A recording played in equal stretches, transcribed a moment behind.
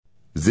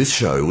This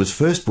show was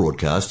first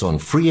broadcast on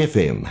Free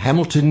FM,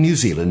 Hamilton, New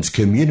Zealand's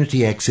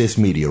community access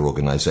media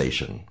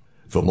organisation.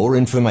 For more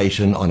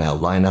information on our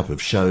lineup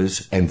of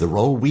shows and the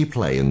role we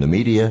play in the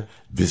media,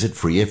 visit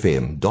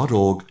freefm.org.nz.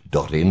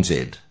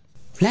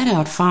 Flat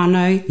Out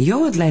whānau,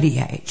 you're with Lady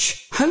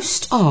H,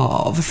 host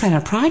of Flat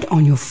Out Pride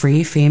on your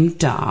Free FM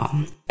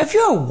dial. If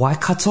you're a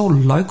Waikato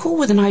local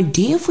with an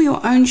idea for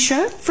your own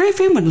show, Free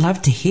FM would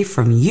love to hear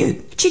from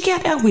you. Check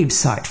out our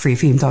website,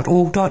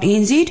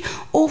 freefm.org.nz,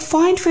 or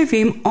find Free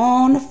FM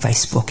on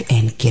Facebook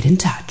and get in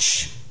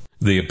touch.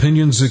 The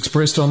opinions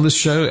expressed on this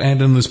show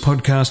and in this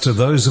podcast are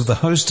those of the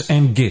host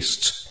and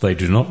guests. They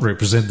do not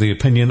represent the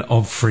opinion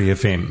of Free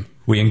FM.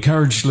 We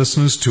encourage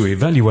listeners to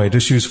evaluate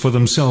issues for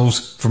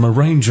themselves from a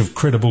range of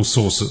credible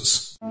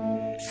sources.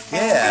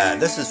 Yeah,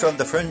 this is from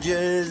the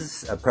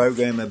Fringes, a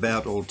program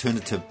about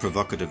alternative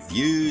provocative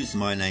views.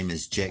 My name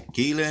is Jack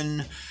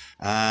Gielen.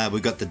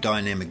 We've got the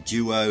dynamic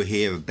duo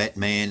here of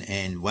Batman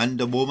and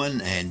Wonder Woman,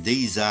 and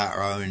these are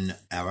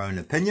our own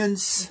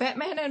opinions.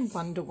 Batman and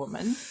Wonder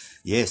Woman?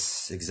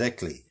 Yes,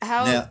 exactly.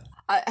 I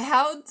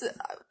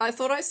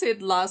thought I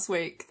said last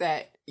week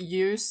that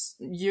you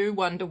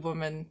Wonder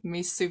Woman,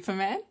 me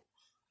Superman.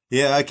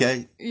 Yeah,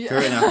 okay,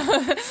 fair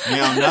enough.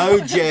 Now, no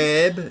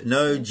jab,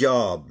 no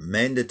job.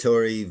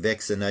 Mandatory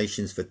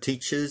vaccinations for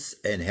teachers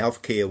and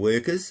healthcare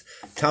workers.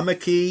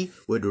 Tamaki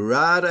would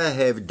rather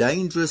have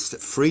dangerous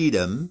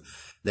freedom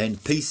than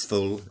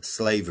peaceful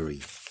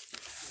slavery.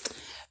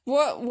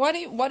 Why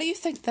do you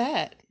think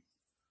that?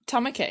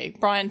 Tamaki,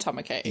 Brian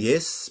Tamaki.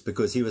 Yes,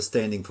 because he was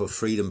standing for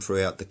freedom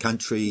throughout the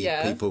country.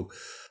 Yeah. People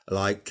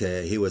like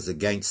he was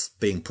against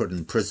being put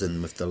in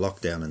prison with the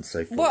lockdown and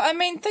so forth. Well, I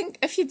mean,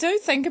 if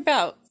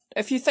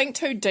you think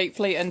too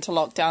deeply into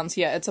lockdowns,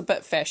 yeah, it's a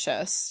bit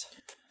fascist.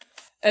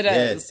 It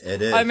is.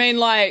 It is. I mean,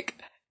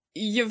 like,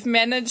 you've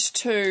managed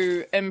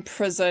to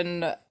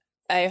imprison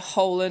a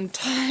whole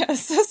entire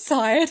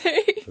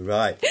society.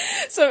 Right.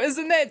 So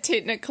isn't that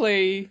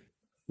technically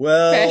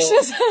Yeah,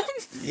 fascism?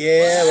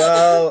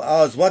 well,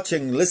 I was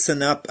watching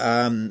Listen Up,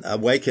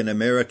 Awaken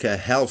America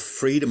Health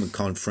Freedom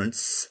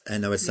Conference,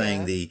 and they were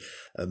saying the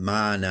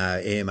mRNA,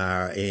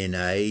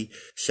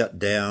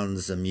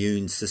 shutdowns,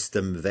 immune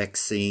system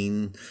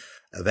vaccines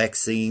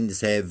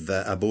have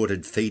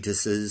aborted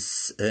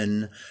fetuses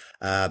in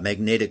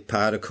magnetic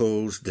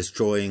particles,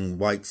 destroying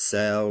white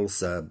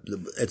cells.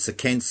 It's a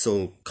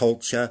cancel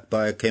culture,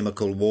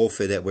 biochemical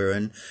warfare that we're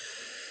in.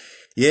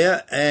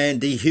 Yeah, and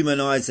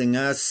dehumanizing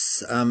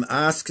us,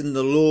 asking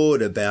the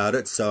Lord about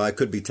it, so I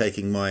could be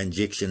taking my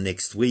injection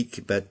next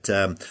week, but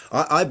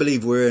I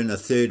believe we're in a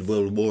third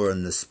world war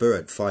in the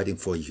spirit, fighting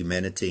for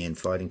humanity and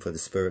fighting for the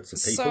spirits of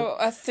people.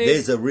 So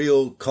there's a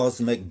real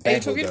cosmic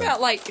battle. Are you talking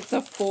about like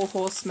the 4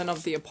 horsemen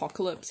of the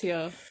apocalypse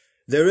here?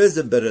 There is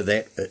a bit of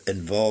that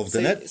involved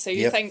in it. So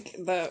you think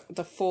the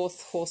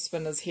 4th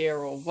horseman is here,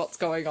 or what's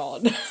going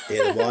on?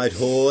 Yeah, the white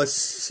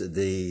horse,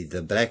 the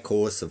black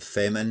horse of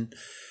famine,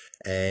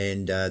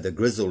 and the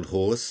grizzled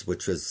horse,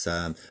 which was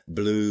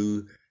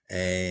blue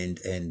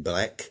and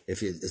black.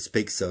 It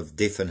speaks of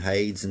death and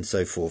Hades and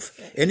so forth.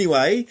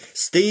 Anyway,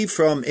 Steve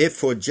from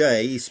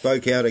F4J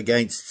spoke out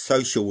against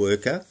social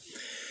worker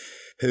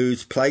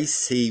whose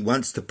place he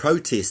wants to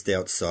protest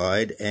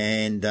outside,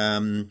 and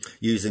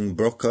using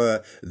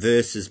Brocker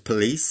versus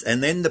police.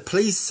 And then the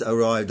police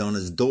arrived on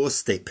his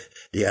doorstep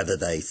the other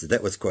day, so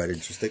that was quite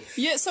interesting.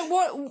 Yeah, so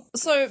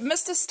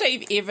Mr.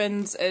 Steve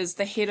Evans is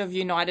the head of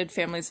United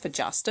Families for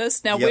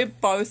Justice. Now, we're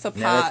both a part...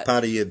 Now, that's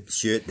part of your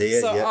shirt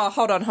there. So,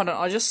 hold on.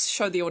 I'll just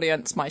show the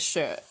audience my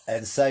shirt.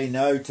 And say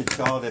no to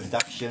child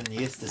abduction,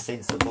 yes to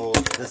sensible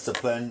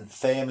discipline,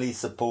 family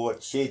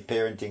support, shared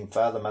parenting,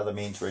 father-mother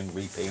mentoring,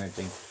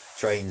 reparenting,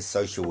 trained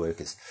social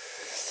workers.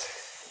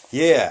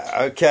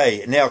 Yeah,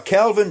 okay. Now,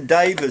 Calvin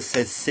Davis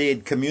has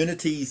said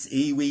communities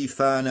iwi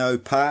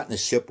whānau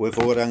partnership with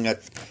Oranga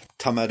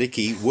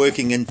Tamariki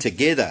working in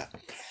together.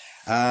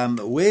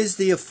 Where's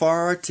the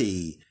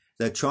authority?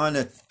 They're trying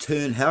to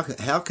turn,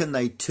 how can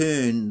they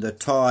turn the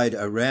tide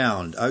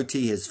around?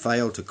 OT has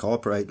failed to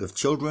cooperate with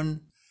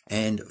children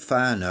and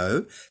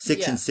whānau.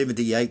 Section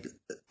 78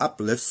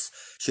 uplifts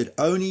should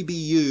only be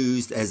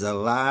used as a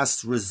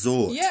last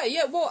resort.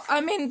 Yeah. Well,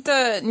 I mean,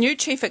 the new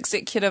chief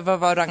executive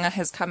of Oranga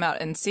has come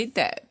out and said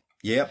that.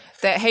 Yeah.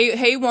 That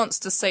he wants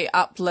to see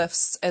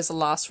uplifts as a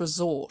last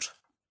resort.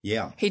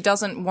 Yeah. He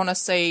doesn't want to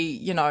see,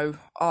 you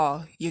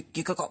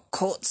got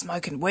caught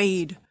smoking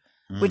weed.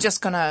 We're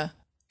just going to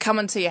come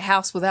into your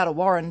house without a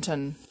warrant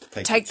and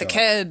take the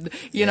kid.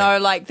 You know,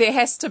 like there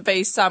has to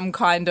be some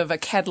kind of a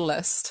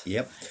catalyst.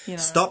 Yep. You know.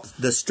 Stop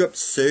the strip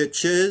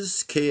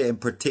searches, care and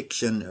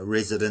protection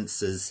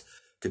residences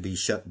to be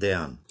shut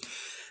down.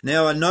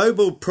 Now, a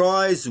Nobel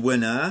Prize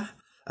winner,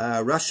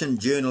 Russian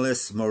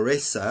journalist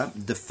Moressa,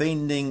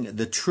 defending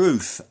the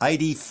truth.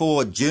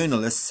 84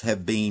 journalists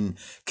have been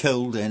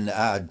killed and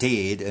are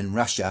dead in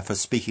Russia for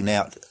speaking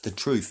out the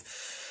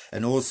truth.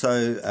 And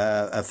also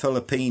a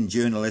Philippine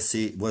journalist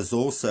was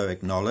also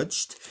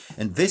acknowledged.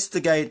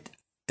 Investigative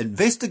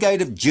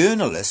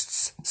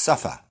journalists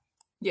suffer.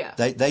 Yeah.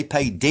 They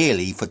pay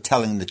dearly for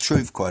telling the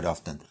truth quite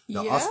often.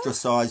 They're Yeah?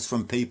 ostracized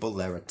from people.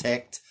 They're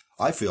attacked.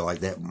 I feel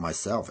like that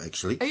myself,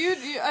 actually.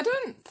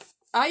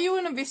 Are you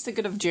an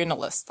investigative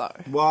journalist, though?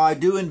 Well, I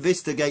do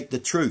investigate the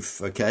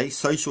truth, okay?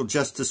 Social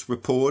justice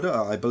reporter,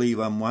 I believe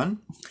I'm one.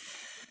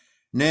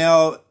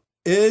 Now,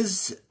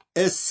 is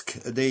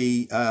ISK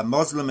the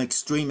Muslim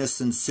extremist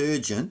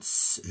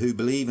insurgents who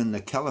believe in the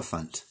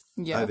caliphate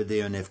over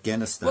there in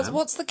Afghanistan?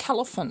 What's the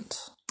caliphate?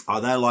 Oh,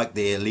 they're like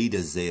their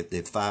leaders,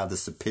 their father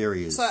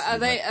superiors. So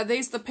are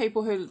these the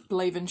people who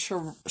believe in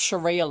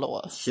Sharia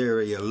law?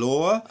 Sharia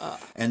law,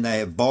 and they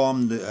have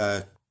bombed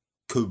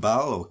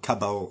Kabul.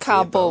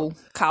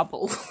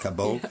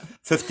 Yeah.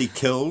 50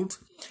 killed.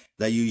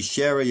 They use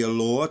Sharia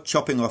law,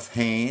 chopping off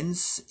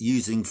hands,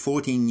 using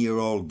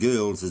 14-year-old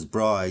girls as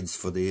brides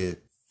for their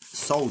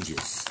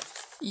soldiers.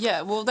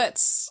 Yeah, well, at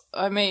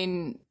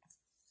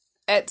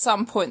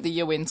some point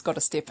the UN's got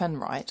to step in,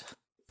 right?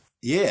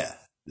 Yeah,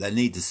 they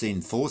need to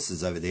send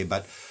forces over there.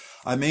 But,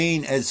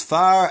 as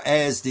far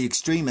as the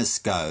extremists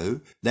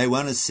go, they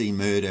want to see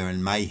murder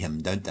and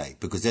mayhem, don't they?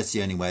 Because that's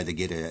the only way they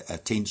get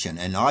attention.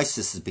 And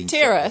ISIS has been...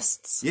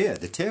 Terrorists? Yeah,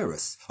 the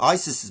terrorists.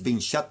 ISIS has been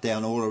shut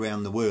down all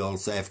around the world,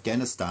 so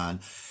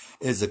Afghanistan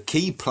is a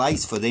key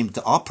place for them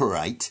to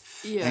operate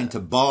and to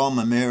bomb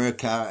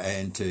America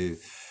and to...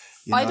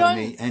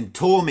 and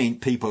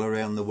torment people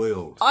around the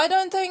world. I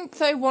don't think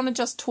they want to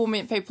just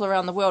torment people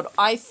around the world.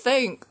 I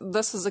think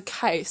this is a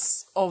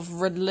case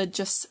of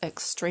religious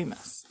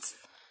extremists.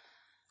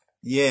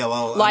 Yeah,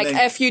 well...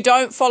 if you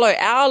don't follow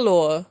our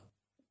law,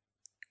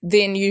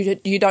 then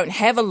you don't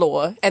have a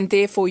law, and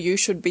therefore you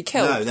should be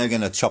killed. No, they're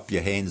going to chop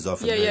your hands off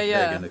and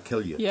they're going to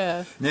kill you.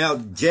 Yeah. Now,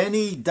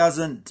 Jenny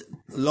doesn't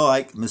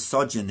like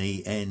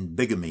misogyny and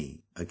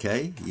bigamy,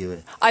 okay?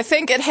 I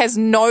think it has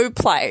no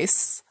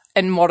place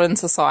in modern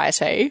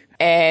society,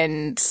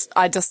 and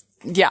I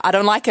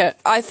don't like it.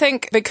 I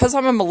think because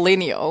I'm a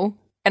millennial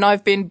and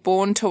I've been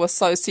born to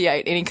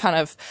associate any kind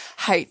of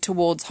hate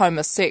towards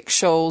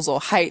homosexuals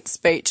or hate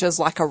speech as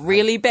like a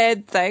really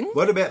bad thing.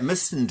 What about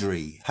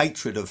misandry,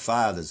 hatred of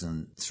fathers,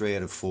 and 3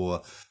 out of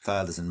 4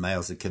 fathers and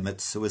males that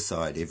commit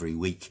suicide every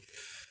week?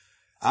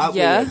 Are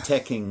we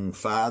attacking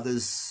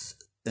fathers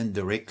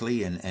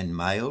indirectly and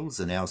males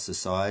in our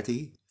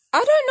society? I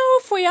don't know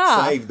if we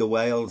are. Save the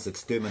whales,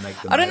 exterminate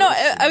the males. I don't know.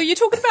 Are you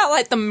talking about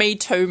like the Me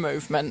Too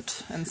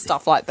movement and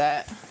stuff like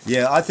that?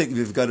 Yeah, I think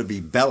we've got to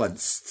be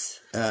balanced.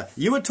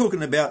 You were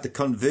talking about the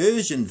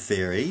conversion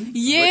theory.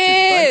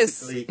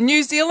 Yes. Which is basically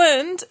New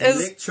Zealand is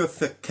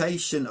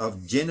electrification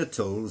of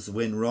genitals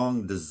when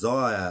wrong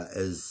desire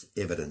is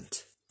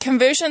evident.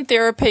 Conversion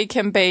therapy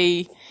can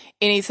be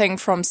anything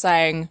from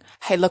saying,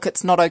 hey, look,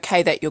 it's not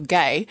okay that you're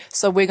gay,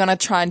 so we're going to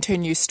try and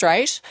turn you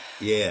straight.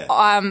 Yeah.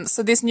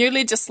 So there's new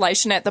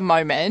legislation at the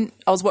moment.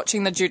 I was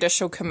watching the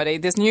Judicial Committee.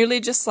 There's new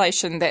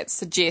legislation that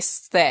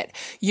suggests that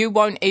you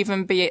won't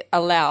even be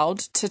allowed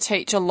to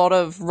teach a lot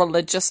of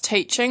religious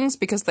teachings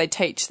because they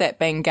teach that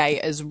being gay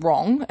is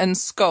wrong in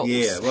schools.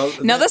 Yeah, well...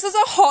 Now, this is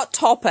a hot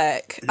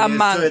topic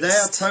amongst... So they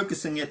are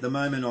focusing at the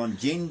moment on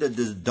gender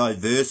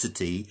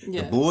diversity,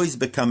 the boys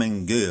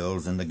becoming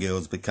girls and the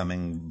girls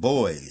becoming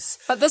boys.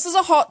 But this is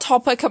a hot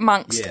topic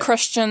amongst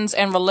Christians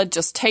and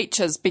religious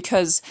teachers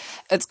because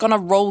it's going to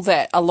rule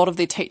that a lot of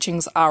their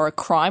teachings are a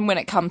crime when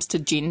it comes to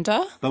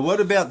gender. But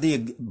what about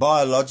the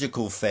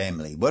biological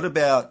family? What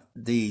about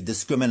the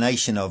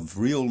discrimination of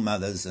real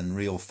mothers and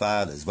real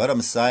fathers? What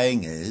I'm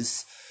saying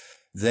is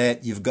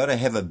that you've got to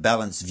have a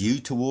balanced view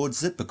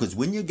towards it, because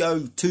when you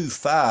go too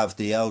far with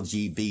the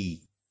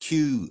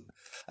LGBTQ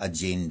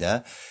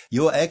agenda,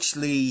 you're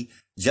actually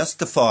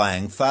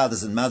justifying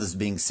fathers and mothers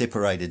being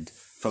separated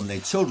from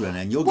their children,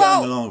 and you're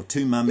going along with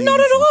 2 mummies not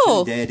at and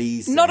all. 2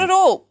 daddies. Not at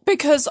all,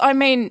 because,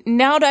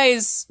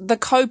 nowadays the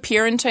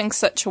co-parenting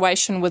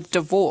situation with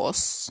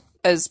divorce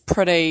is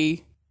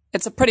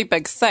it's a pretty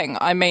big thing.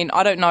 I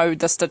don't know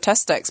the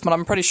statistics, but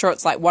I'm pretty sure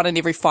it's like 1 in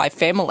every 5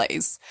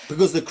 families.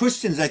 Because the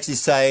Christians actually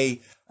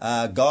say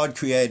God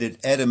created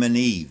Adam and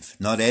Eve,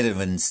 not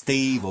Adam and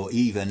Steve or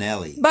Eve and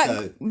Ellie.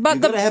 But you've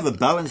got to have a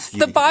balanced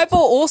view. The Bible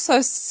also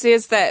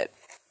says that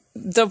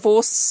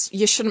divorce,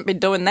 you shouldn't be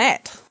doing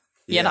that.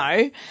 You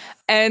know?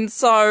 And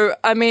so,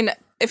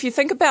 if you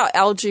think about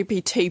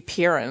LGBT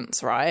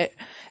parents, right,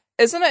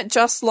 isn't it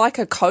just like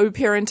a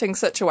co-parenting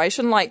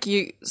situation? Like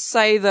you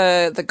say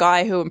the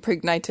guy who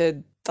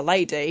impregnated the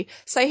lady,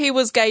 say he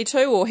was gay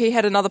too, or he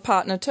had another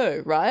partner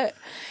too, right?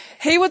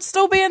 He would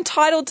still be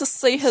entitled to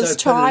see his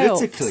child.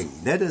 Politically,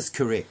 that is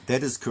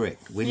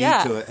correct. We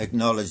need to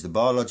acknowledge the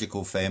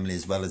biological family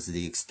as well as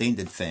the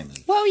extended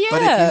family. Well, yeah.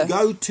 But if you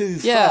go too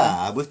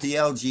far with the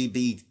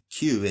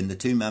LGBTQ and the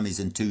 2 mummies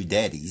and 2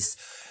 daddies,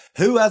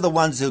 who are the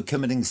ones who are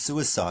committing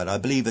suicide? I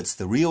believe it's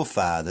the real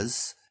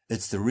fathers,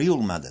 it's the real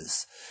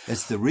mothers,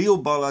 it's the real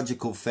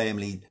biological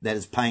family that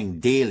is paying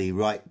dearly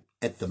right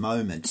at the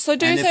moment. So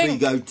do you if think... we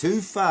go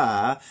too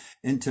far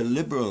into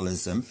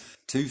liberalism,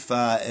 too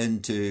far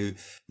into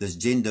this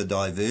gender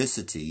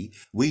diversity,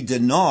 we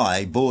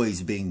deny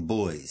boys being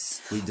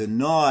boys. We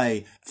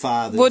deny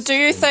fathers Well,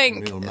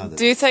 and real mothers.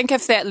 do you think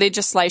if that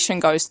legislation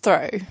goes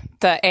through,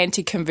 the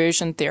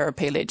anti-conversion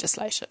therapy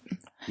legislation,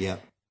 Yeah.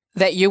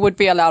 that you would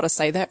be allowed to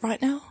say that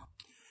right now?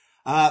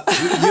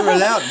 You're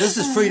allowed. This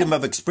is freedom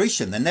of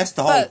expression, and that's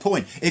the whole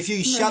point. If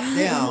you shut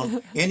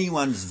down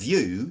anyone's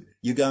view,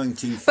 you're going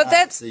too far. But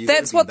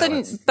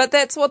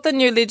that's what the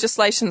new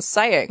legislation's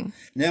saying.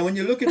 Now, when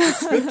you look at the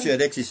scripture,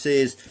 it actually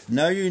says,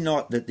 "Know you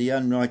not that the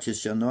unrighteous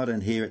shall not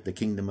inherit the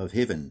kingdom of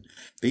heaven?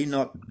 Be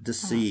not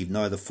deceived,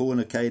 neither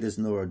fornicators,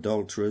 nor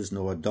adulterers,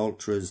 nor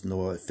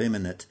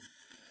effeminate,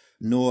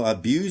 nor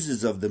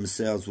abusers of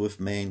themselves with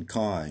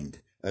mankind."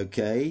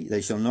 Okay,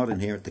 they shall not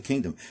inherit the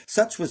kingdom.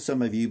 Such were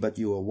some of you, but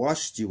you were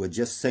washed, you were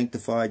just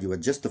sanctified, you were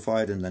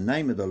justified in the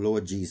name of the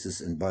Lord Jesus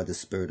and by the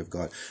Spirit of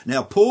God.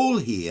 Now, Paul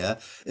here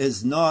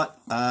is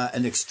not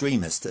an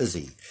extremist, is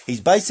he?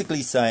 He's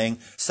basically saying,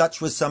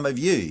 such were some of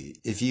you.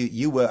 If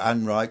you were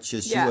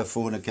unrighteous, you were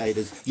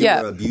fornicators, you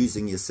were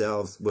abusing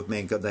yourselves with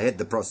mankind. They had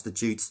the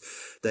prostitutes,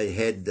 they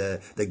had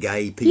the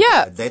gay people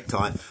at that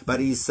time.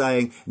 But he's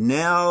saying,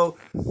 now,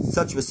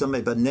 such were some of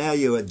you, but now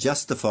you are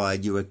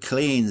justified, you are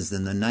cleansed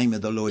in the name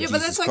of the Lord Jesus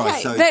but that's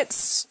Christ. okay.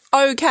 That's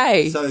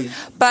okay. So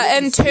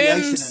but in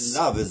terms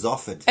and love is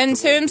offered. In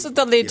terms of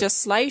the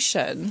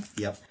legislation,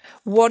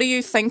 what do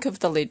you think of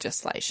the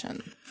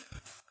legislation?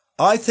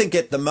 I think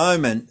at the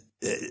moment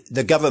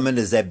the government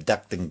is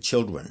abducting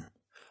children.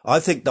 I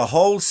think the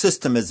whole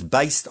system is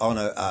based on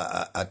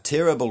a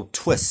terrible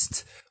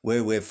twist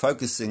where we're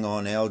focusing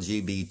on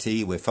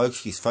LGBT, we're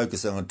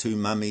focusing on two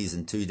mummies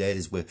and two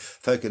daddies, we're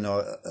focusing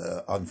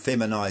on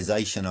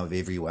feminization of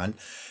everyone,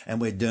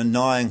 and we're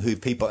denying who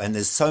people, and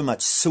there's so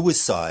much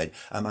suicide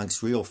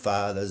amongst real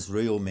fathers,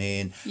 real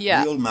men,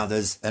 real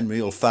mothers and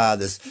real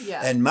fathers,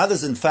 and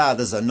mothers and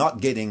fathers are not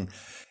getting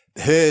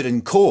heard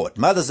in court.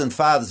 Mothers and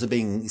fathers are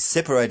being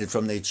separated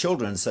from their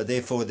children, so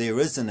therefore there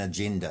is an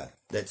agenda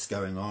that's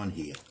going on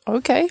here.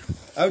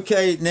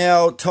 Okay,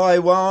 now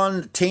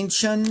Taiwan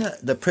tension.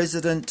 The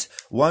president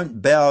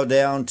won't bow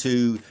down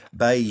to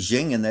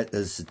Beijing, and that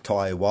is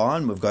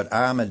Taiwan. We've got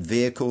armoured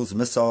vehicles,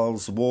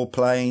 missiles,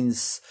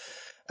 warplanes,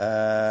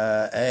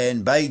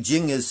 and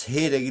Beijing is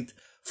headed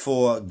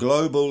for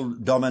global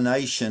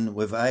domination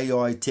with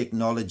AI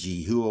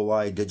technology,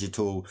 Huawei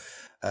digital,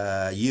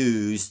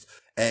 used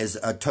as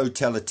a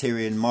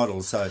totalitarian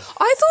model. So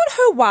I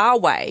thought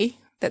Huawei,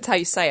 that's how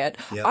you say it,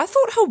 I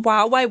thought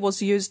Huawei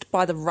was used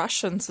by the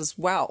Russians as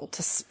well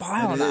to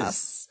spy on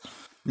us.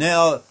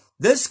 Now,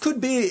 this could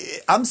be,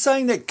 I'm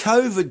saying that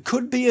COVID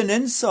could be an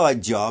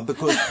inside job,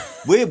 because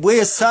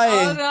we're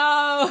saying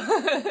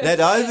that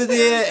over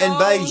there in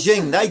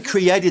Beijing, they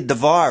created the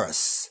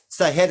virus.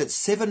 So they had it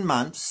 7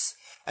 months,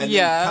 and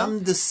then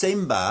come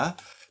December,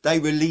 they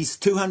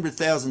released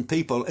 200,000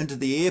 people into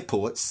the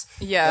airports.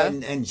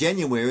 And in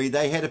January,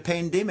 they had a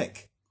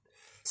pandemic.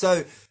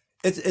 So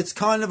it's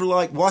kind of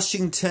like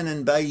Washington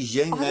and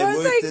Beijing. They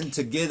worked in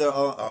together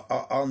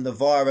on the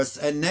virus.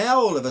 And now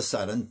all of a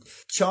sudden,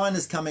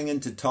 China's coming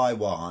into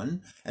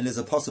Taiwan, and there's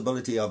a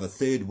possibility of a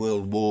third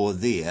world war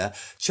there.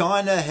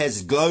 China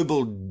has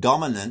global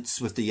dominance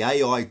with the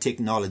AI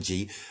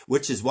technology,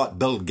 which is what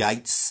Bill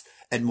Gates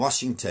and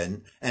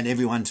Washington and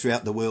everyone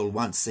throughout the world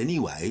wants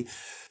anyway.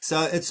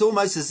 So it's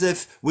almost as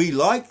if we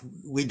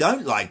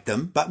don't like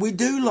them, but we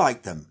do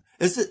like them.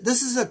 This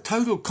is a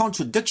total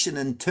contradiction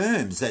in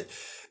terms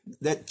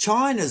that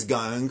China's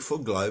going for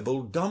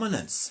global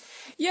dominance.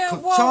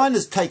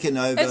 China's taken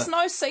over. It's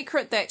no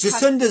secret that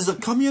Jacinda's a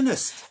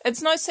communist.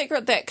 It's no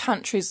secret that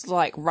countries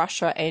like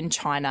Russia and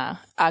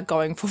China are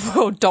going for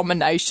world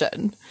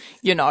domination.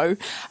 You know,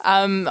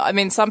 I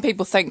mean, some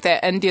people think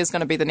that India's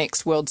going to be the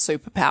next world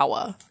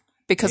superpower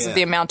because of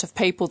the amount of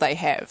people they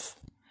have.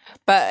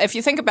 But if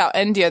you think about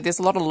India, there's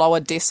a lot of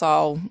lower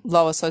decile,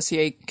 lower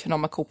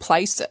socioeconomical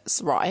places,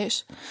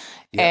 right?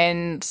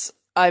 And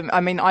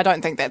I mean, I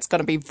don't think that's going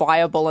to be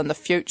viable in the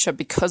future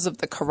because of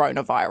the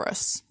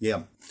coronavirus.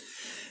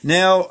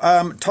 Now,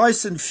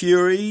 Tyson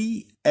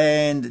Fury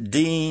and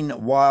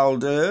Dean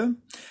Wilder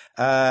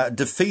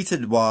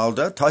defeated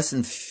Wilder.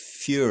 Tyson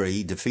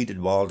Fury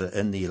defeated Wilder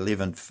in the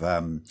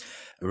 11th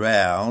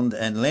round,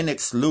 and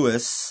Lennox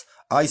Lewis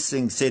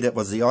said it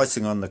was the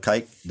icing on the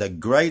cake, the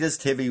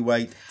greatest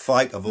heavyweight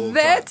fight of all time.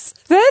 That's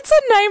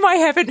a name I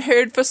haven't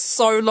heard for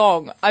so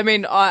long. I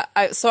mean, I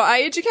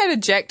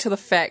educated Jack to the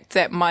fact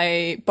that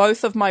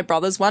both of my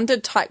brothers, one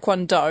did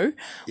taekwondo,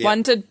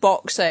 one did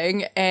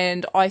boxing,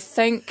 and I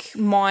think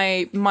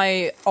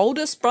my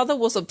oldest brother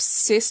was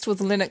obsessed with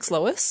Lennox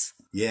Lewis.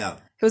 He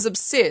was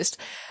obsessed.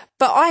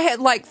 But I had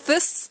like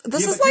this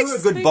is like you're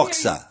a good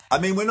boxer. I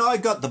mean, when I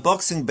got the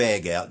boxing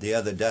bag out the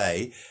other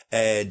day,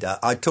 and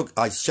I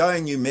was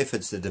showing you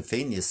methods to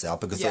defend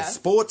yourself because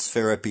sports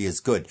therapy is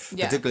good,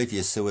 particularly if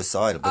you're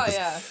suicidal.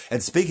 Because,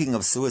 and speaking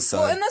of suicide,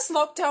 well, in this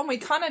lockdown, we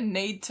kind of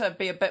need to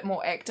be a bit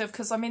more active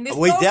because I mean,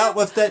 dealt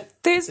with that.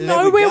 There's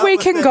nowhere we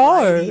can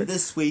go.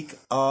 This week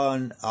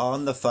on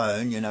the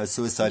phone,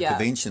 suicide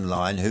prevention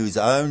line, whose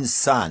own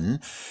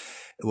son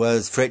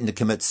was threatened to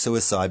commit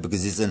suicide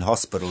because he's in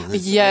hospital.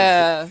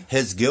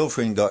 His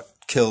girlfriend got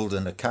killed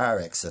in a car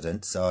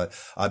accident, so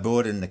I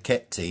brought in the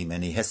CAT team,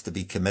 and he has to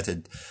be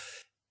committed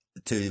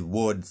to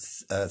Ward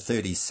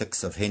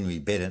 36 of Henry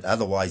Bennett.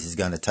 Otherwise, he's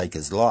going to take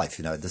his life.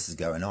 This is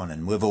going on.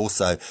 And we've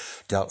also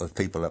dealt with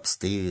people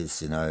upstairs,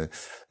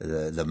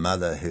 the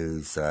mother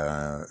whose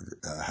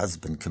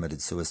husband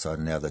committed suicide,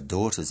 and now the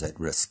daughter's at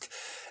risk.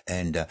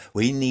 And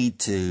we need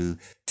to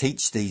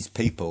teach these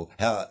people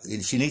how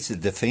she needs to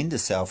defend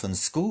herself in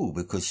school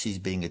because she's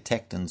being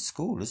attacked in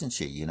school, isn't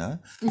she?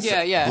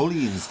 Yeah.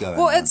 Bullying's going on.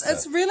 Well,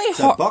 it's really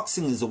hot. So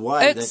boxing is a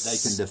way that they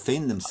can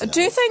defend themselves.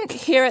 Do you think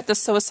here at the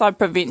Suicide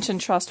Prevention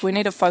Trust we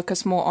need to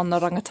focus more on the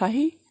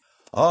rangatahi?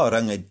 Oh,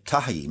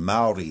 rangatahi,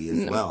 Maori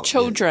as well.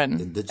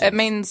 Children. Yeah, it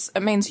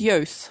means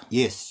youth.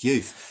 Yes,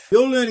 youth.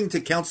 You're learning to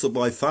counsel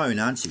by phone,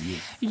 aren't you?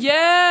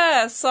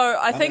 Yeah. So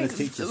I think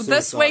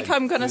this week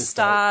I'm going to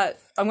start.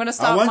 I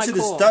want you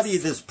to study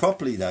this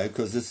properly, though,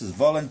 because this is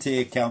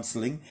volunteer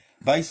counselling,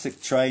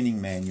 basic training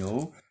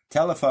manual,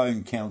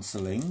 telephone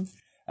counselling,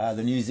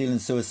 the New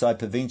Zealand Suicide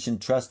Prevention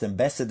Trust,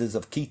 Ambassadors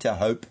of Kita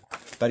Hope,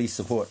 Buddy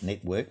Support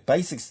Network,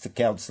 basics to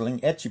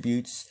counselling,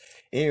 attributes,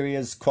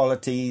 areas,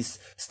 qualities,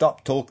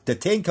 stop talk. The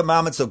 10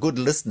 Commandments of good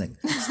listening.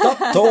 Stop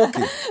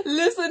talking.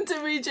 Listen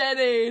to me,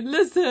 Jenny.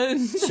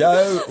 Listen.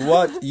 Show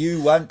what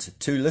you want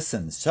to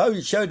listen.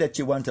 Show that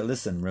you want to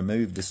listen.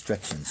 Remove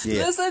distractions.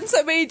 Yeah. Listen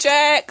to me,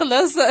 Jack.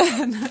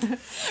 Listen.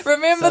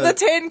 Remember the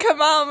 10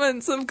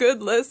 Commandments of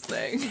good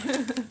listening.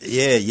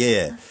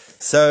 Yeah.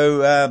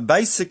 So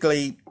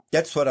basically,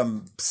 that's what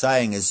I'm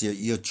saying is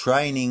you're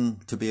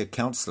training to be a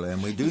counsellor,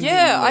 and we do.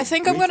 Yeah, I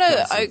think I'm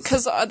gonna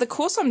because the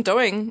course I'm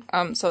doing,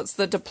 so it's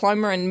the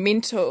diploma in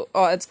mental.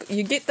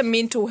 You get the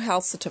mental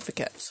health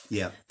certificate.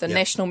 Yeah. The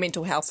National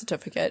Mental Health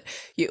Certificate.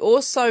 You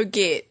also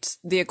get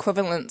the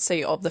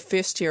equivalency of the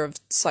first year of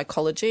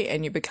psychology,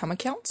 and you become a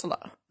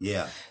counsellor.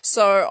 Yeah.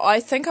 So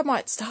I think I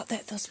might start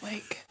that this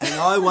week. And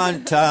I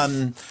want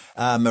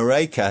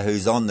Marika,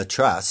 who's on the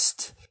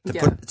trust,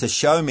 to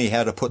show me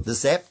how to put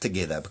this app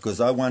together,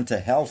 because I want a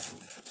health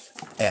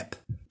app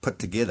put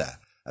together.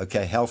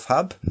 Okay, Health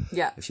Hub,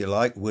 if you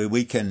like, where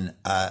we can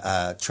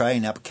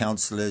train up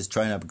counsellors,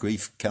 train up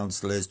grief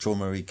counsellors,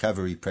 trauma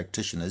recovery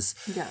practitioners,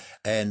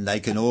 and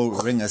they can all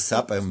ring us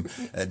up, and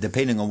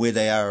depending on where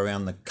they are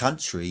around the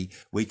country,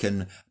 we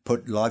can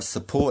put life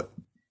support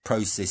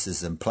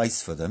processes in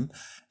place for them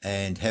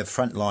and have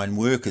frontline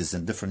workers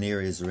in different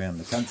areas around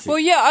the country. Well,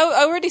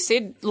 I already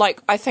said,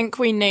 I think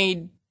we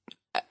need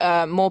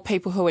more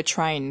people who are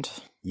trained.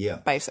 Yeah.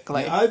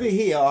 Basically. Now, over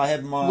here, I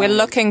have my... We're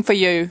looking for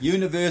you.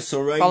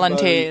 Universal Rainbow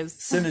volunteers.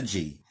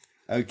 Synergy.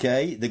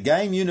 Okay. The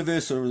game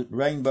Universal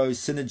Rainbow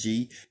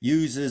Synergy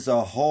uses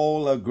a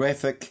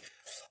holographic,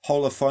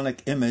 holophonic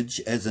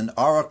image as an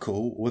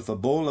oracle with a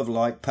ball of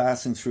light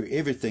passing through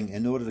everything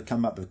in order to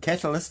come up with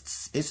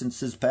catalysts,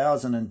 essences,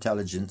 powers, and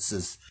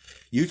intelligences,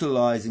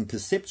 utilizing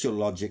perceptual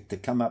logic to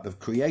come up with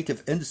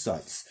creative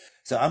insights.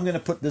 So I'm going to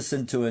put this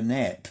into an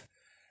app.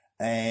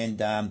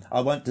 And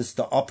I want this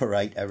to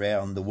operate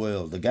around the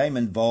world. The game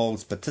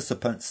involves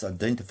participants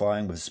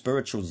identifying with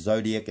spiritual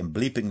zodiac and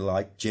bleeping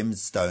light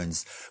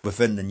gemstones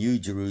within the New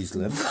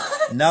Jerusalem.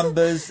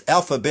 Numbers,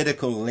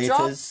 alphabetical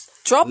letters.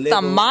 Drop levels,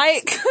 the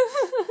mic.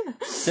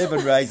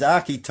 7 rays,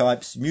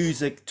 archetypes,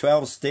 music,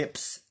 12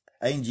 steps,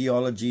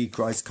 angelology,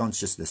 Christ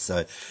consciousness.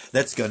 So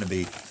that's going to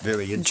be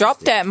very interesting. Drop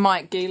that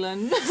mic,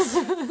 Gielen.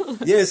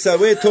 Yeah, so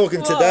we're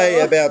talking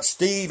today about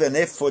Steve and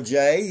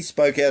F4J. He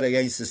spoke out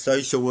against the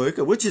social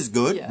worker, which is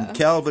good. Yeah. And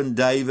Calvin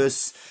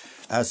Davis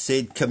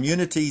said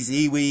communities,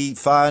 iwi,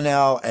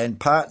 whānau and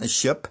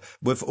partnership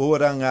with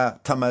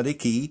Oranga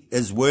Tamariki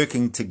is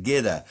working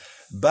together.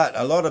 But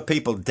a lot of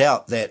people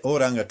doubt that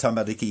Oranga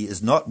Tamariki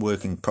is not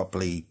working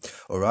properly.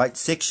 All right.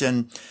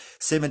 Section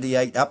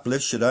 78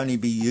 uplift should only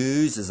be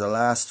used as a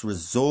last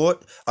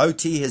resort.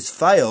 OT has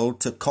failed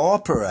to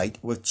cooperate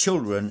with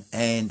children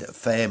and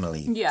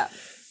family. Yeah.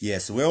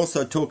 Yes. We're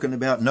also talking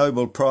about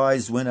Nobel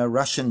Prize winner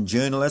Russian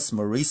journalist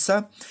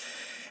Marisa.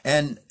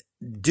 And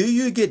do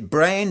you get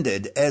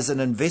branded as an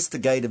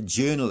investigative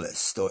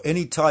journalist or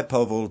any type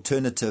of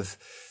alternative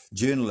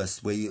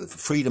journalist where you,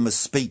 freedom of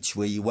speech,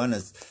 where you want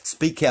to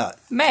speak out?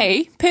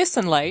 Me,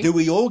 personally. Do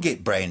we all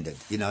get branded,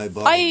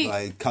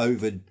 by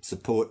COVID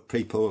support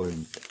people?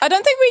 And I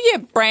don't think we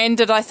get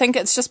branded. I think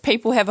it's just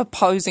people have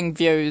opposing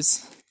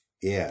views.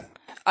 Yeah.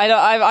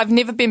 I've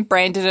never been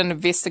branded an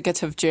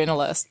investigative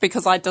journalist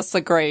because I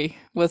disagree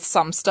with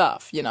some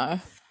stuff,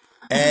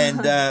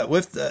 And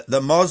with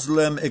the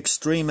Muslim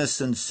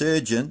extremist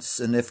insurgents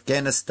in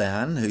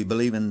Afghanistan who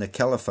believe in the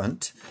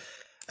caliphate,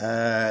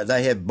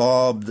 they have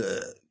bombed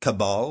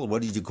cabal.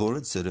 What did you call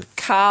it? Sort of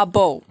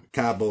Kabul.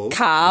 Kabul.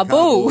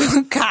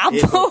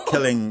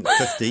 Killing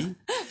 50.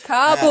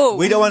 Kabul.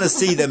 We don't want to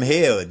see them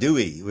here, do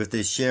we? With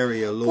their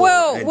Sharia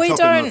law and we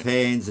chopping don't. off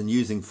hands and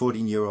using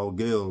 14-year-old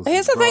girls.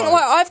 Here's the thing,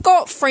 like, I've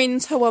got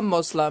friends who are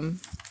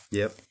Muslim.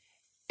 Yep.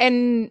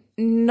 And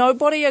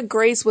nobody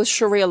agrees with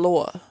Sharia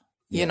law.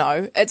 You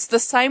know, it's the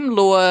same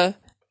law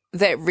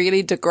that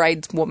really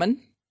degrades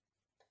women.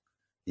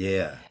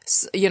 Yeah.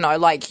 You know,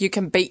 like, you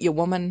can beat your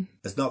woman.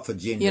 It's not for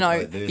gender. You know,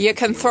 you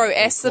can throw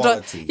acid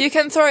on. You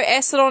can throw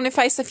acid on her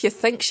face if you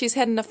think she's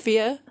had an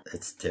affair.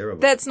 It's terrible.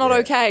 That's not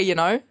okay. You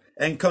know.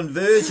 And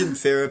conversion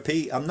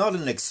therapy. I'm not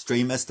an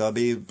extremist. I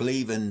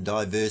believe in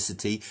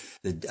diversity,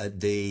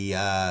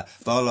 the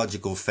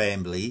biological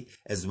family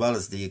as well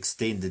as the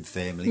extended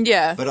family.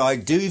 Yeah. But I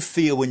do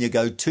feel when you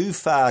go too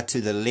far to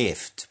the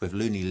left with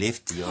loony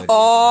lefty.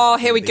 Oh,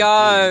 here we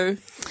go.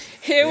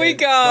 Here we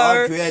go.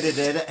 God created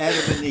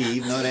Adam and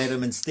Eve, not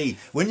Adam and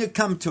Steve. When you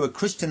come to a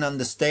Christian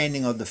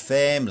understanding of the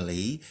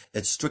family,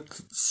 it's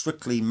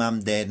strictly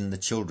mum, dad, and the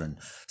children.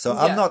 So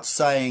I'm not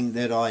saying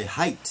that I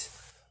hate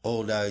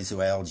all those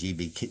who are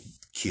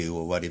LGBTQ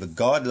or whatever.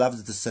 God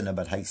loves the sinner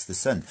but hates the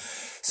sin.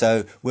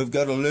 So we've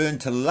got to learn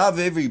to love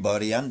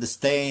everybody,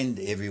 understand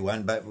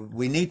everyone, but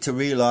we need to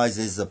realise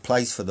there's a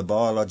place for the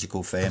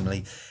biological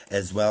family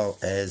as well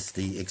as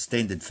the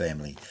extended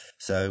family.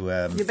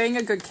 So you're being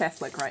a good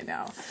Catholic right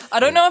now. I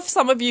don't know if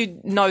some of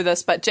you know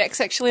this, but Jack's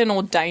actually an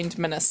ordained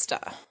minister.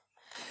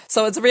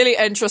 So it's really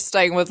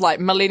interesting with like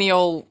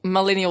millennial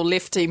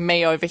lefty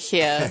me over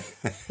here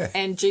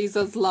and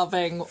Jesus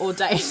loving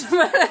ordained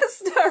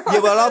minister. Yeah,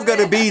 well, I've got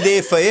to be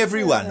there for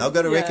everyone. I've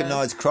got to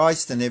recognise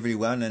Christ in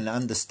everyone and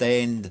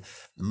understand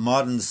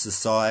modern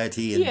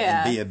society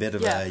and be a bit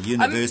of a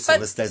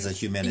universalist as a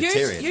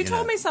humanitarian. You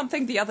told me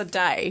something the other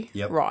day,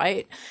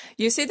 right?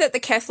 You said that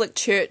the Catholic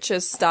Church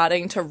is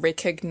starting to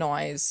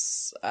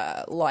recognise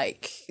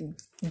like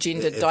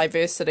gender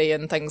diversity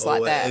and things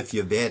like that. If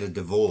you've had a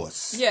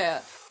divorce.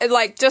 Yeah.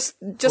 Like just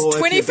or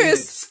 21st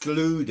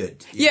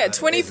excluded.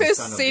 21st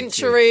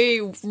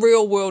century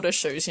real world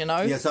issues, you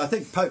know. Yes, I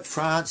think Pope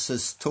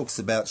Francis talks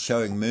about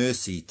showing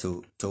mercy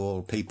to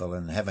all people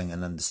and having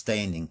an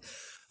understanding.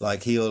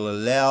 Like he'll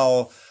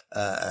allow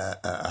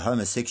a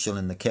homosexual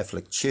in the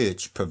Catholic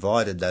Church,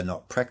 provided they're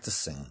not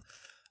practicing.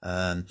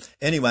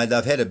 Anyway,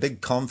 they've had a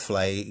big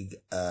conflage,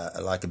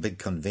 like a big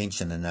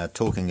convention, and they're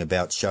talking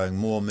about showing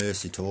more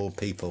mercy to all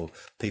people.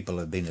 People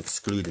have been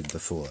excluded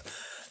before.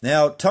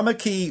 Now,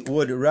 Tamaki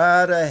would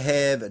rather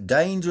have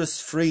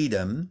dangerous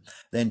freedom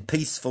than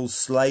peaceful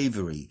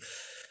slavery.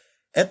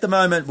 At the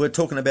moment, we're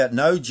talking about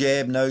no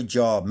jab, no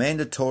job,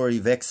 mandatory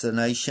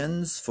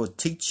vaccinations for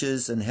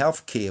teachers and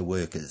healthcare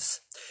workers.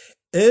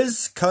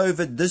 Is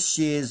COVID this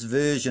year's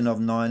version of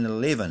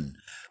 9/11,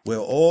 where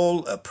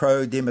all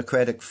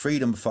pro-democratic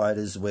freedom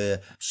fighters were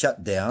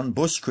shut down?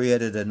 Bush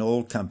created an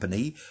oil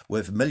company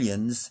with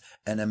millions.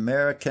 An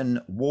American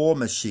war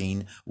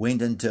machine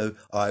went into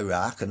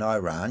Iraq and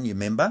Iran, you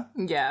remember?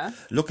 Yeah.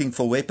 Looking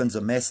for weapons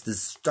of mass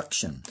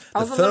destruction. I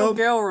was a little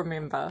girl,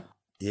 remember?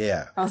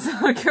 Yeah. I was a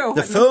little girl.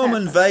 The film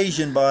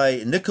Invasion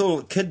by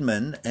Nicole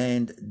Kidman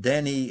and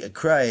Danny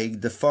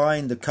Craig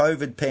defined the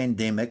COVID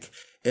pandemic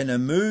in a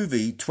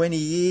movie 20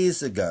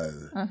 years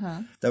ago.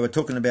 They were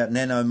talking about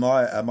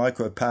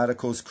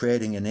microparticles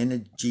creating an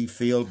energy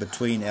field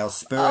between our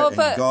spirit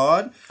and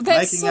God,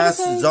 making us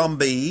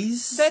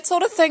zombies. That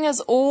sort of thing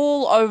is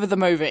all over the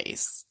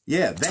movies.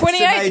 Yeah,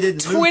 vaccinated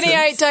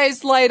 28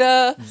 days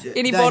later,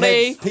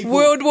 anybody?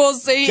 World War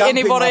Z,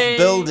 anybody? Off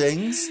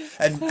buildings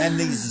and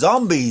these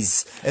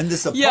zombies in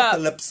this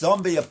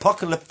zombie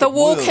apocalyptic The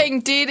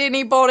Walking Dead,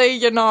 anybody?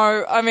 You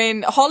know, I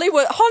mean,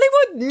 Hollywood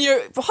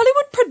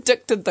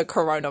predicted the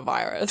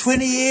coronavirus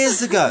 20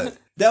 years ago.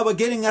 They were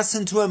getting us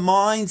into a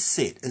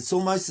mindset. It's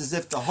almost as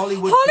if the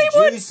Hollywood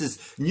producers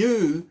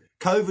knew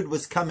COVID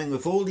was coming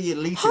with all the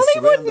elitists.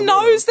 Hollywood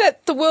knows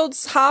that the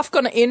world's half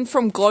going to end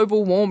from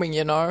global warming,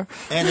 you know.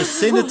 And a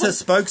senator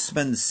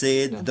spokesman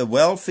said the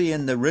wealthy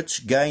and the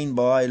rich gain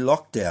by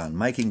lockdown,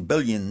 making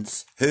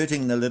billions,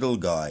 hurting the little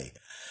guy.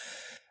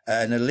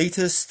 An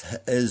elitist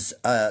is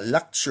a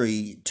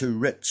luxury to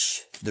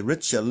rich. The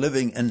rich are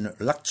living in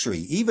luxury,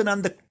 even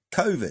under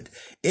COVID.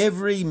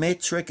 Every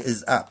metric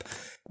is up.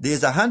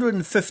 There's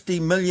 150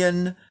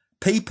 million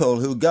people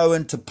who go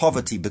into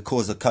poverty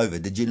because of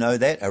COVID. Did you know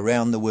that?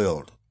 Around the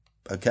world.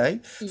 Okay?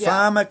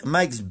 Yeah. Pharma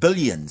makes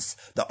billions.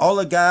 The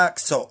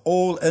oligarchs are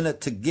all in it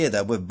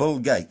together with Bill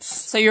Gates.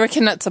 So you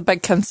reckon it's a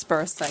big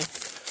conspiracy?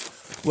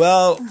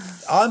 Well,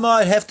 I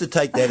might have to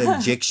take that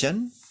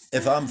injection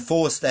if I'm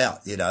forced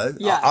out, you know.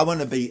 Yeah. I want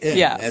to be in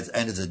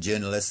as a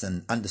journalist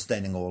and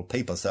understanding all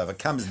people. So if it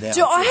comes down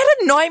I had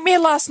a nightmare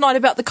last night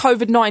about the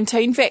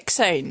COVID-19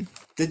 vaccine.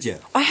 Did you?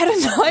 I had a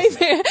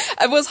nightmare.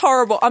 It was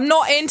horrible. I'm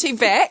not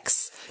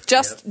anti-vax.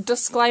 Just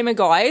disclaimer,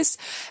 guys.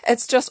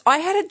 It's just I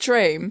had a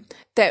dream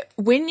that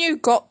when you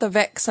got the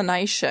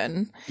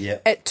vaccination,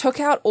 it took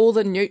out all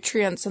the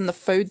nutrients in the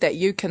food that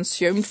you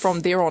consumed from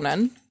there on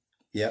in.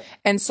 Yeah.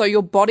 And so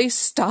your body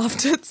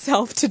starved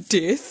itself to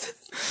death.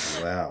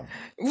 Wow.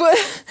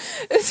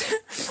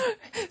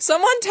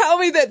 Someone tell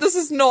me that this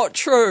is not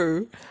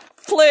true.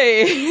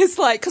 Please,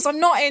 because I'm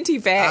not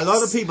anti-vax. A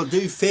lot of people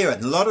do fear it.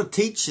 And a lot of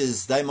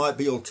teachers, they might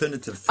be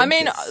alternative thinkers. I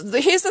mean,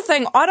 here's the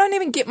thing. I don't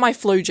even get my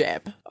flu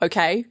jab,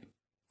 okay?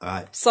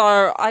 Right. So,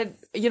 I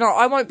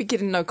won't be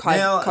getting no COVID.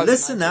 Now,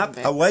 listen up.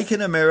 Vax.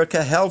 Awaken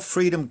America Health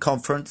Freedom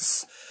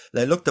Conference.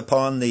 They looked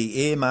upon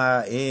the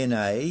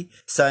mRNA,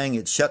 saying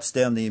it shuts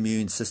down the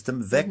immune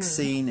system.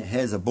 Vaccine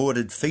has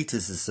aborted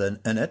fetuses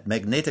in it.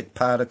 Magnetic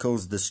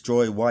particles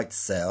destroy white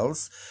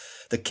cells.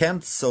 The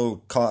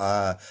cancel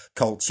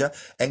culture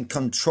and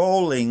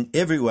controlling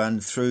everyone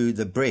through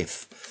the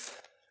breath.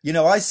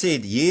 I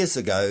said years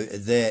ago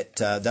that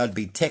they'd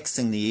be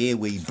taxing the air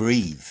we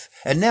breathe.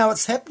 And now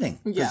it's happening.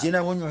 Because,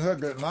 when you have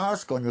that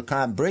mask on, you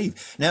can't breathe.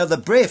 Now, the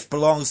breath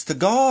belongs to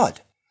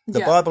God. The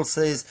Bible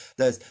says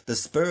that the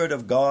Spirit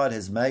of God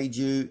has made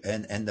you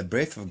and the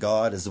breath of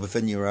God is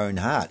within your own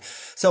heart.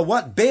 So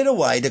what better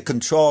way to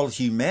control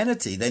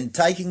humanity than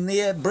taking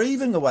their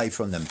breathing away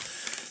from them?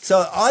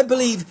 So I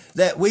believe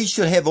that we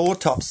should have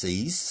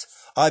autopsies.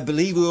 I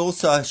believe we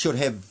also should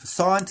have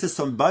scientists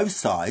on both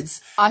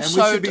sides. We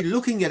should be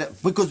looking at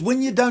it. Because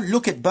when you don't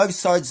look at both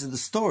sides of the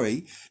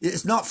story,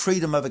 it's not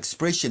freedom of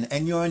expression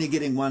and you're only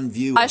getting one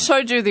view. I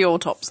showed you the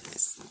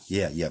autopsies.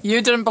 Yeah.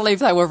 You didn't believe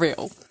they were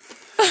real.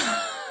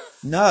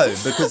 No,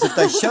 because if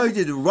they showed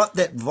you what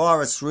that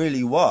virus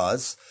really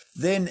was,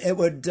 then it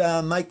would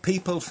make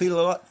people feel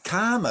a lot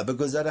calmer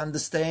because they'd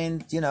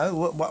understand,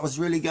 what was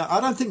really going on.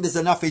 I don't think there's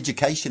enough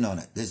education on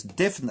it. There's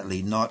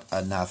definitely not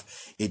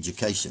enough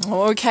education.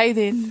 Okay,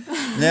 then.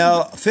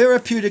 Now,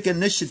 therapeutic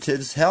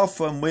initiatives,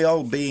 health and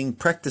well-being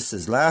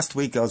practices. Last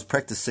week I was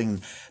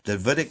practicing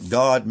Davidic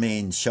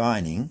God-man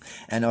shining,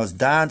 and I was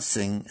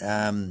dancing,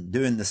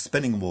 doing the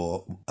spinning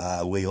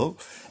wheel,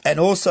 and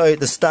also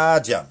the star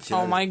jump.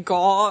 Oh, my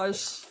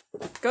gosh.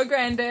 Go,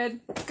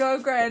 Granddad. Go,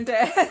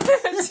 Granddad.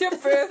 It's your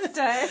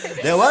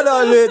birthday. Now, what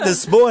I learned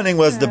this morning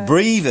was the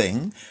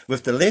breathing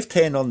with the left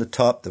hand on the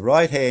top, the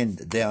right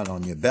hand down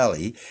on your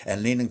belly,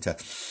 and leaning to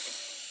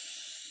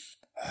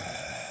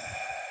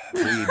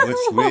breathe, which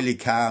really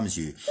calms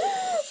you.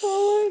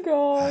 Oh, my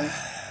God.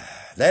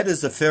 That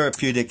is a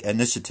therapeutic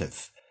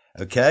initiative.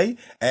 Okay,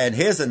 and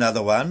here's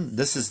another one.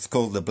 This is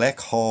called the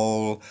black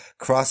hole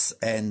cross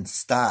and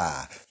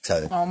star.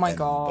 So, oh my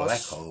gosh.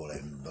 Black hole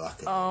and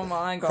bucket. Oh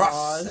my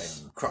gosh.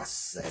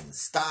 Cross and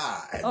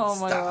star and oh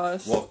my star.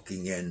 Gosh.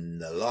 Walking in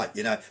the light.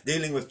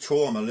 Dealing with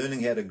trauma,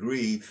 learning how to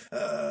grieve,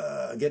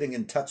 getting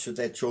in touch with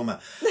that trauma.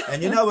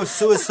 And with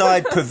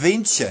suicide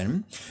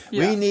prevention,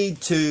 we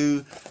need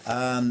to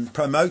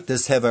promote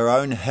this, have our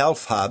own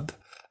health hub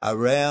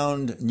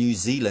around New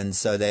Zealand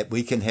so that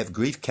we can have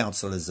grief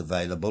counsellors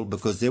available,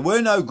 because there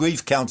were no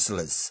grief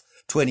counsellors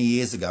 20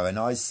 years ago. And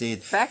I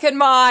said... Back in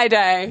my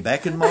day. In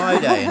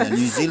the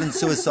New Zealand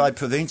Suicide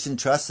Prevention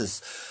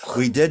Trust,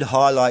 we did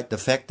highlight the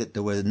fact that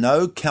there were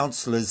no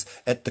counsellors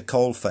at the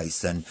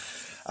coalface. And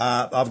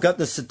I've got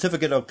the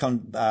certificate of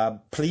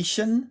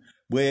completion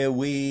where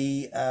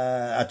we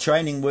a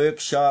training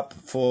workshop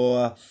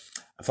for...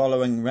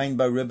 following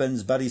rainbow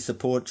ribbons, buddy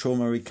support,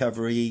 trauma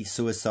recovery,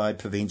 suicide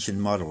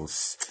prevention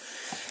models.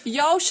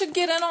 Y'all should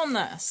get in on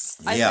this.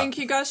 I think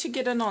you guys should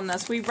get in on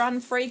this. We run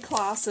free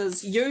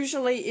classes,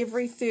 usually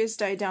every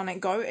Thursday down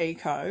at Go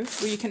Eco,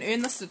 where you can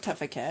earn the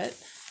certificate.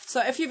 So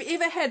if you've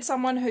ever had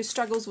someone who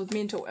struggles with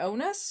mental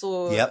illness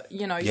or,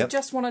 you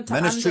just wanted to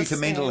Ministry for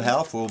Mental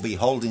Health will be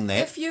holding that.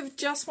 If you've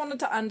just wanted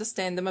to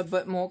understand them a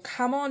bit more,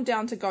 come on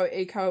down to Go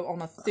Eco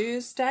on a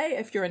Thursday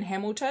if you're in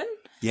Hamilton.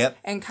 Yep.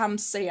 And come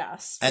see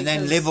us. And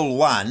then level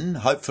 1,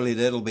 hopefully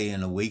that'll be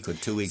in a week or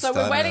 2 weeks' time.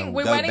 So we're waiting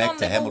on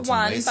level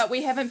 1, West. but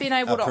we haven't been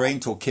able to...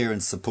 Parental care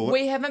and support.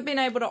 We haven't been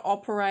able to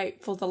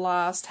operate for the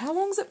last... How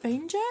long's it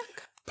been,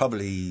 Jack?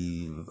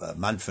 Probably a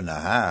month and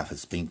a half.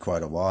 It's been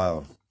quite a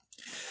while.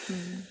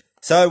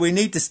 So we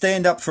need to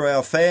stand up for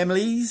our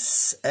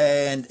families.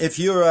 And if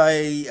you're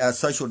a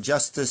social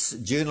justice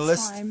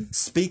journalist,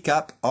 speak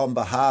up on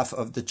behalf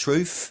of the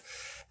truth.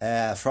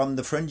 From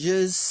the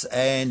Fringes,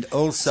 and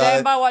also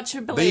stand by what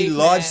you believe, be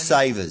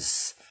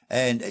lifesavers.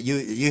 And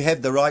you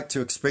have the right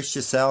to express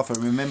yourself. And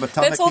remember,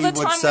 Tamaki that's all the would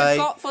time say,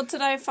 we've got for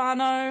today,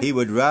 whānau. He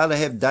would rather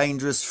have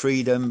dangerous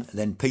freedom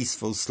than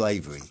peaceful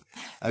slavery.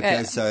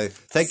 Okay, so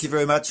thank you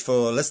very much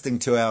for listening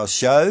to our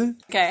show.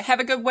 Okay, have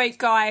a good week,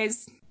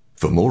 guys.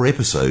 For more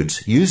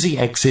episodes, use the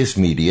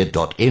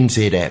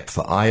accessmedia.nz app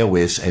for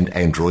iOS and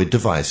Android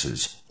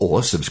devices,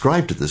 or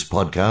subscribe to this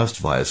podcast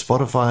via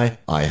Spotify,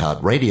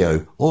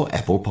 iHeartRadio, or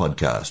Apple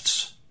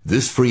Podcasts.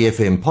 This Free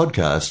FM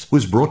podcast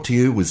was brought to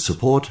you with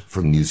support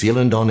from New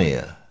Zealand On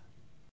Air.